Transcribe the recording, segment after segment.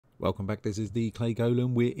Welcome back. This is the Clay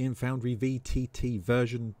Golem. We're in Foundry VTT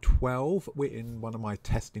version 12. We're in one of my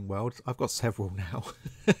testing worlds. I've got several now.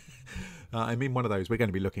 I'm in one of those. We're going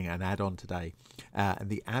to be looking at an add-on today.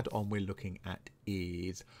 And the add-on we're looking at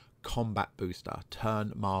is Combat Booster,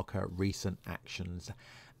 Turn Marker, Recent Actions,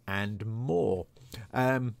 and more.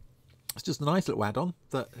 It's just a nice little add-on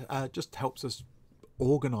that just helps us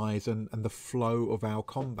organize and the flow of our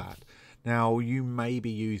combat. Now, you may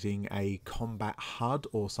be using a combat HUD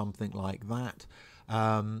or something like that.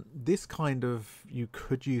 This kind of, you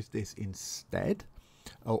could use this instead,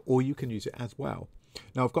 or you can use it as well.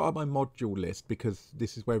 Now, I've got up my module list because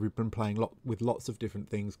this is where we've been playing with lots of different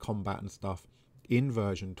things, combat and stuff, in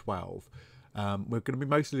version 12. We're going to be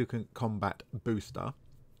mostly looking at Combat Booster,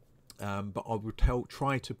 but I will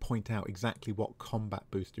try to point out exactly what Combat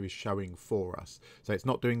Booster is showing for us. So it's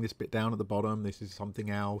not doing this bit down at the bottom. This is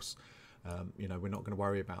something else. You know, we're not going to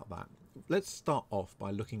worry about that. Let's start off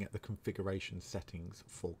by looking at the configuration settings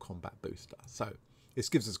for Combat Booster. So this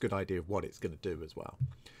gives us a good idea of what it's going to do as well.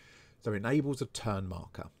 So it enables a turn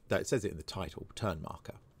marker. That says it in the title, turn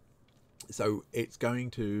marker. So it's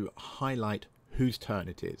going to highlight whose turn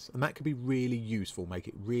it is, and that could be really useful, make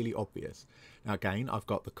it really obvious. Now again, I've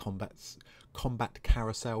got the combat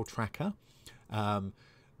carousel tracker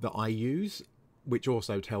that I use, which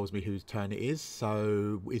also tells me whose turn it is.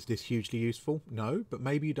 So is this hugely useful? No, but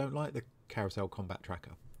maybe you don't like the carousel combat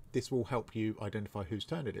tracker. This will help you identify whose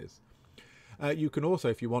turn it is. You can also,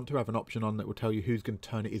 if you want to, have an option on that will tell you whose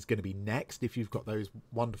turn it is going to be next. If you've got those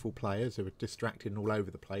wonderful players who are distracted and all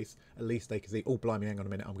over the place, at least they can see, oh blimey, hang on a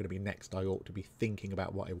minute, I'm going to be next. I ought to be thinking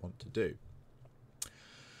about what I want to do.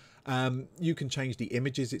 You can change the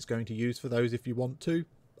images it's going to use for those if you want to.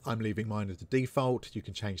 I'm leaving mine as the default. You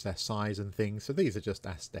can change their size and things. So these are just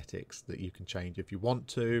aesthetics that you can change if you want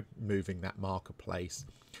to, moving that marker place.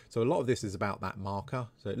 So a lot of this is about that marker.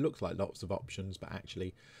 So it looks like lots of options, but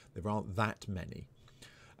actually there aren't that many.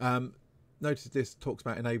 Notice this talks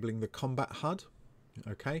about enabling the combat HUD.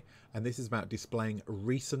 Okay, and this is about displaying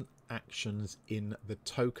recent actions in the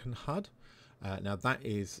token HUD. Now that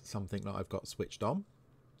is something that I've got switched on.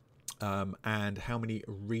 And how many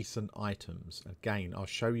recent items. Again, I'll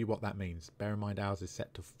show you what that means. Bear in mind ours is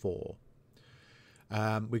set to 4.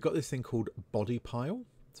 We've got this thing called body pile.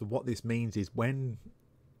 So what this means is when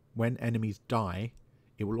enemies die,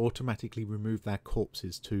 it will automatically remove their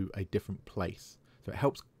corpses to a different place. So it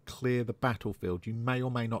helps clear the battlefield. You may or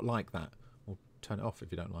may not like that, or turn it off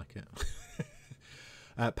if you don't like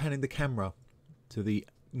it. Panning the camera to the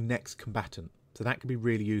next combatant. So that can be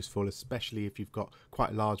really useful, especially if you've got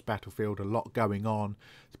quite a large battlefield, a lot going on.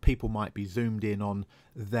 People might be zoomed in on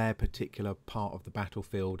their particular part of the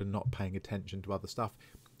battlefield and not paying attention to other stuff.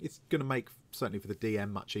 It's going to make, certainly for the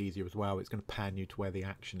DM, much easier as well. It's going to pan you to where the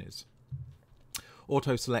action is.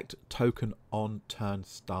 Auto select token on turn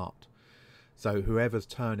start. So whoever's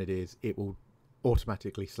turn it is, it will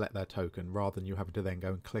automatically select their token rather than you having to then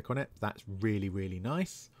go and click on it. That's really, really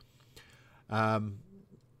nice.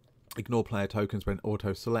 Ignore player tokens when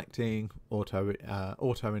auto-selecting,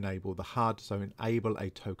 auto-enable the HUD, so enable a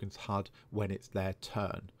token's HUD when it's their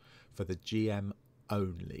turn for the GM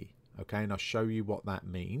only. Okay, and I'll show you what that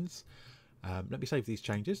means. Let me save these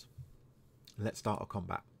changes. Let's start our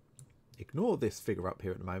combat. Ignore this figure up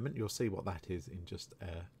here at the moment. You'll see what that is in just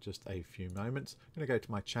a few moments. I'm going to go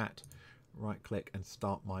to my chat, right-click and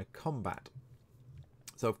start my combat.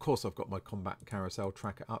 So of course I've got my combat carousel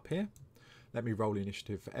tracker up here. Let me roll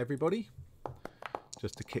initiative for everybody,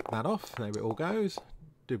 just to kick that off. There it all goes.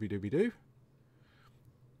 Doobie-doobie-doo.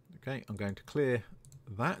 Okay, I'm going to clear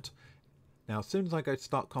that. Now, as soon as I go to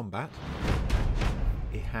start combat,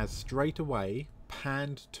 it has straight away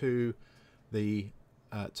panned to the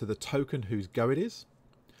token whose go it is.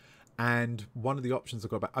 And one of the options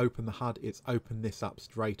I've got about open the HUD, it's open this up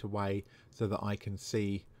straight away so that I can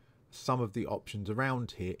see some of the options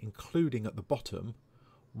around here, including at the bottom,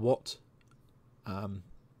 what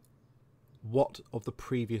of the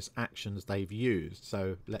previous actions they've used.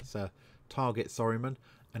 So let's target Sorryman,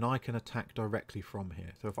 and I can attack directly from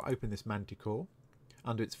here. So if I open this Manticore,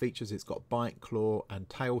 under its features it's got Bite, Claw and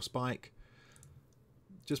Tail Spike.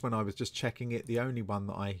 Just when I was just checking it, the only one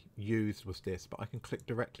that I used was this, but I can click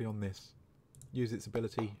directly on this, use its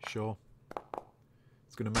ability, sure.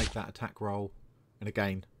 It's going to make that attack roll, and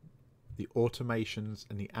again, the automations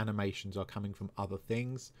and the animations are coming from other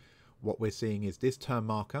things. What we're seeing is this turn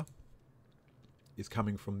marker is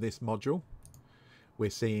coming from this module. We're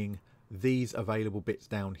seeing these available bits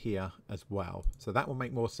down here as well. So that will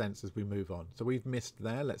make more sense as we move on. So we've missed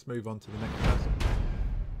there. Let's move on to the next person.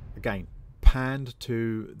 Again, panned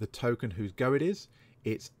to the token whose go it is.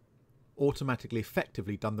 It's automatically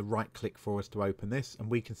effectively done the right click for us to open this, and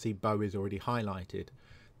we can see Bo is already highlighted.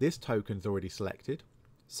 This token's already selected.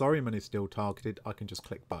 Sorryman is still targeted. I can just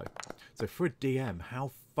click Bo. So for a DM,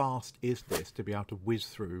 how fast is this to be able to whiz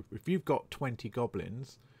through? If you've got 20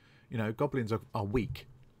 goblins, you know, goblins are weak.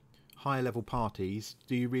 Higher level parties,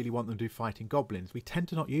 do you really want them to be fighting goblins? We tend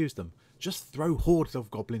to not use them. Just throw hordes of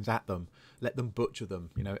goblins at them. Let them butcher them,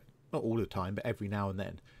 you know, not all the time, but every now and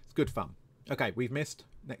then. It's good fun. Okay, we've missed.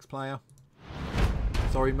 Next player.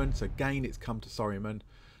 Sorryman. So again, it's come to Sorryman.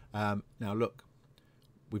 Now look,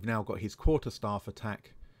 we've now got his quarterstaff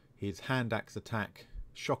attack, his hand axe attack,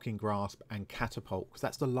 shocking grasp, and catapult, because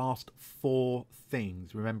that's the last 4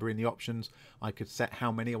 things. Remember, in the options I could set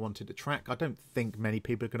how many I wanted to track. I don't think many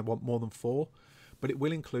people are going to want more than 4, but it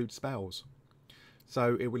will include spells.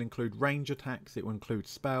 So it will include range attacks, it will include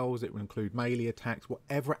spells, it will include melee attacks,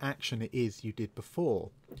 whatever action it is you did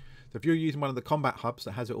before. So if you're using one of the combat hubs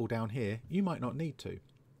that has it all down here, you might not need to.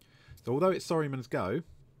 So although it's Sorryman's go,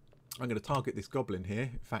 I'm going to target this goblin here.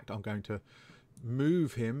 In fact, I'm going to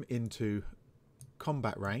move him into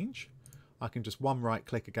combat range. I can just one right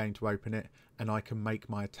click again to open it, and I can make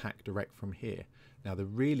my attack direct from here. Now the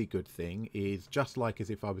really good thing is, just like as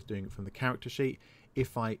if I was doing it from the character sheet,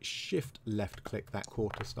 if I shift left click that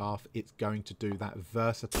quarterstaff, it's going to do that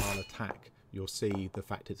versatile attack. You'll see the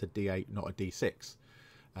fact it's a D8 not a D6,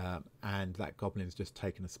 and that goblin's just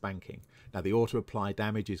taken a spanking. Now the auto apply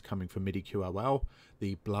damage is coming from MIDI QOL.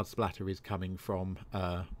 The blood splatter is coming from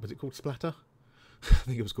was it called Splatter? I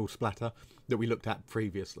think it was called Splatter, that we looked at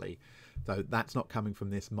previously. So that's not coming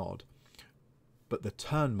from this mod. But the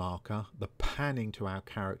turn marker, the panning to our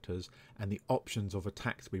characters, and the options of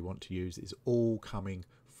attacks we want to use is all coming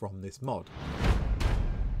from this mod.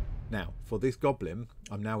 Now, for this goblin,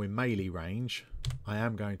 I'm now in melee range. I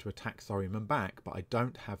am going to attack Sorryman back, but I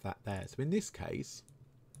don't have that there. So in this case,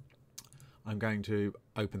 I'm going to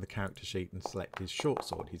open the character sheet and select his short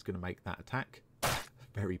sword. He's going to make that attack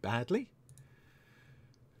very badly.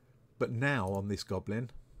 But now on this goblin,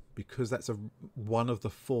 because that's one of the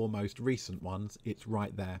 4 most recent ones, it's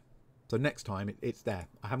right there. So next time it's there.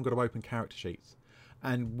 I haven't got to open character sheets.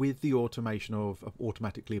 And with the automation of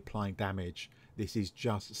automatically applying damage, this is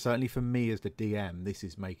just, certainly for me as the DM, this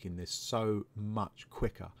is making this so much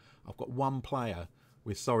quicker. I've got 1 player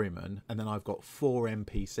with Sorryman, and then I've got 4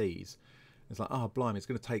 NPCs. It's like, oh blimey, it's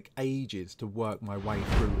going to take ages to work my way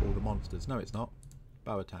through all the monsters. No, it's not.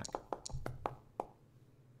 Bow attack.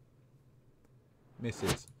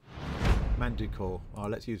 Misses. Manticore. Oh,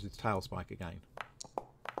 let's use its tail spike again.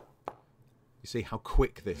 You see how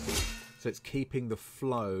quick this is? So it's keeping the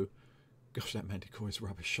flow. Gosh, that Manticore is a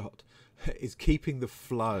rubbish shot. It's keeping the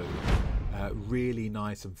flow really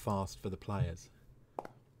nice and fast for the players.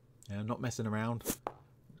 Yeah, not messing around.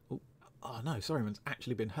 Oh no, Sorryman's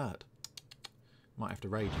actually been hurt. Might have to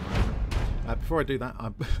rage in a moment. Before I do that,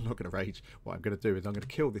 I'm not going to rage. What I'm going to do is I'm going to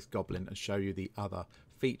kill this goblin and show you the other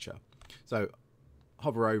feature. So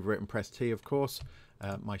hover over it and press T, of course.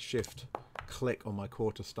 My shift click on my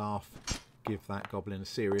quarterstaff, give that goblin a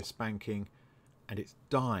serious spanking, and it's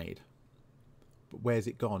died. But where's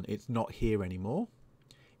it gone? It's not here anymore.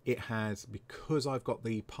 It has, because I've got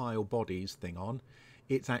the pile bodies thing on,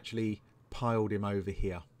 it's actually piled him over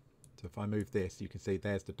here. So if I move this, you can see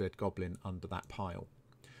there's the dead goblin under that pile.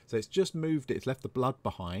 So it's just moved it. It's left the blood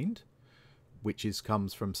behind, which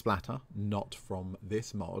comes from Splatter, not from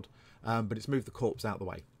this mod, but it's moved the corpse out of the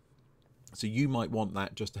way. So you might want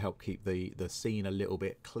that just to help keep the scene a little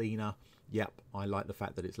bit cleaner. Yep, I like the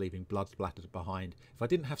fact that it's leaving blood splattered behind. If I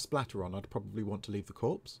didn't have Splatter on, I'd probably want to leave the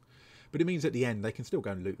corpse. But it means at the end they can still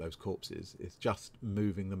go and loot those corpses. It's just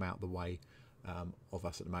moving them out of the way of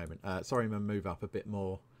us at the moment. Sorry, I'm going to move up a bit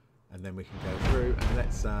more, and then we can go through. And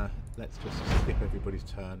let's just skip everybody's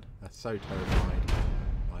turn. That's so terrified.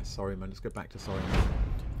 Sorryman. Let's go back to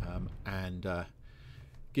Sorryman and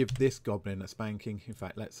give this goblin a spanking. In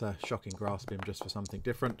fact, let's shocking grasp him just for something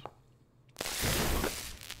different.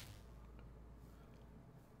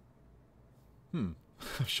 I'm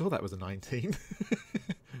sure that was a 19.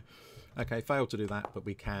 Okay, failed to do that, but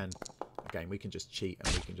we can, again, we can just cheat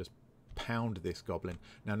and we can just pound this goblin.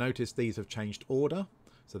 Now notice these have changed order.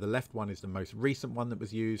 So the left one is the most recent one that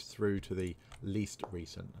was used through to the least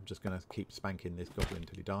recent. I'm just going to keep spanking this goblin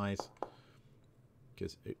until he dies.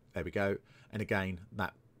 Because there we go. And again,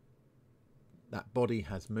 that body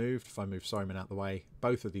has moved. If I move Sorryman out of the way,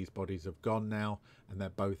 both of these bodies have gone now, and they're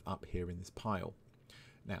both up here in this pile.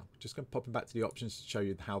 Now, just going to pop them back to the options to show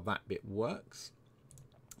you how that bit works.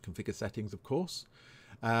 Configure settings, of course.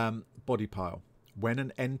 Body pile. When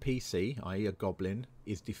an NPC, i.e. a goblin,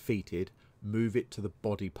 is defeated, move it to the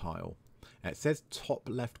body pile. It says top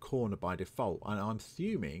left corner by default, and I'm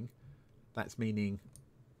assuming that's meaning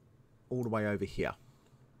all the way over here.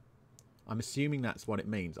 I'm assuming that's what it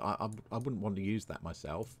means. I wouldn't want to use that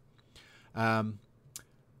myself.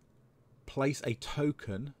 Place a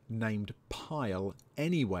token named pile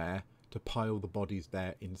anywhere to pile the bodies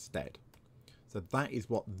there instead. So that is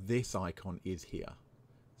what this icon is here.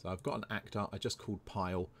 So I've got an actor I just called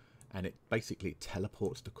pile, and it basically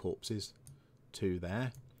teleports the corpses to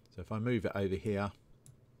there. So if I move it over here,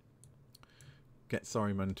 get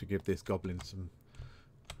Sorryman to give this goblin some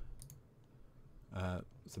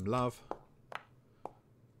love.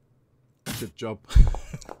 Good job.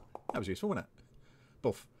 That was useful, wasn't it?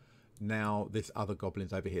 Buff. Now this other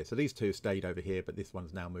goblin's over here. So these two stayed over here, but this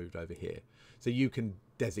one's now moved over here. So you can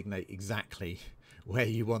designate exactly where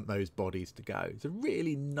you want those bodies to go. It's a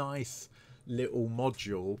really nice little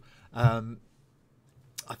module.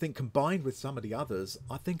 I think combined with some of the others,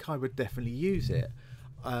 I think I would definitely use it.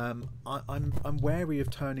 I'm wary of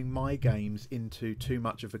turning my games into too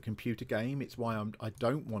much of a computer game. It's why I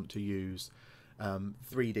don't want to use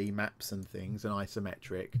 3D maps and things and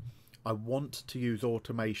isometric. I want to use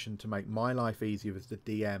automation to make my life easier as the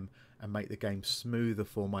DM and make the game smoother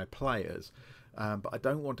for my players. But I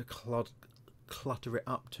don't want to clutter it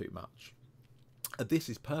up too much. This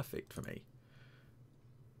is perfect for me.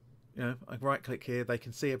 You know, I right click here, they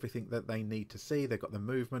can see everything that they need to see. They've got the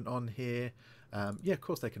movement on here. Yeah, of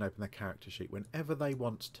course they can open their character sheet whenever they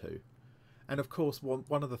want to. And of course,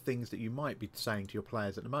 one of the things that you might be saying to your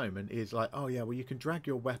players at the moment is like, oh yeah, well you can drag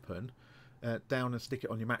your weapon down and stick it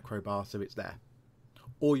on your macro bar so it's there.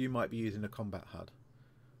 Or you might be using a combat HUD.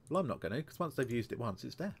 Well, I'm not going to, because once they've used it once,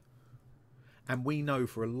 it's there. And we know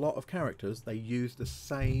for a lot of characters, they use the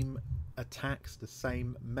same attacks, the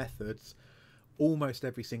same methods, almost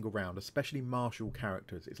every single round, especially martial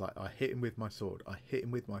characters. It's like, I hit him with my sword, I hit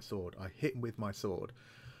him with my sword, I hit him with my sword.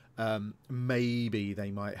 Maybe they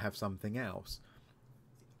might have something else.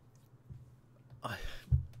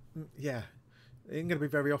 Yeah, it ain't going to be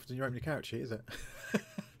very often you open your character sheet, is it?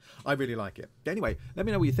 I really like it. Anyway, let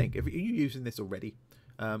me know what you think. If you're using this already,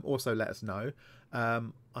 also let us know.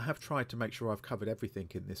 I have tried to make sure I've covered everything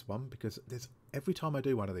in this one, because every time I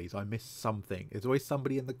do one of these, I miss something. There's always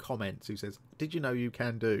somebody in the comments who says, did you know you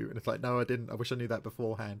can do? And it's like, no, I didn't. I wish I knew that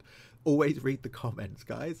beforehand. Always read the comments,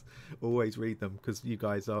 guys. Always read them, because you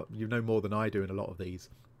guys you know more than I do in a lot of these.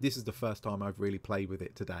 This is the first time I've really played with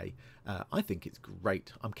it today. I think it's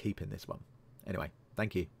great. I'm keeping this one. Anyway,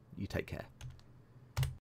 thank you. You take care.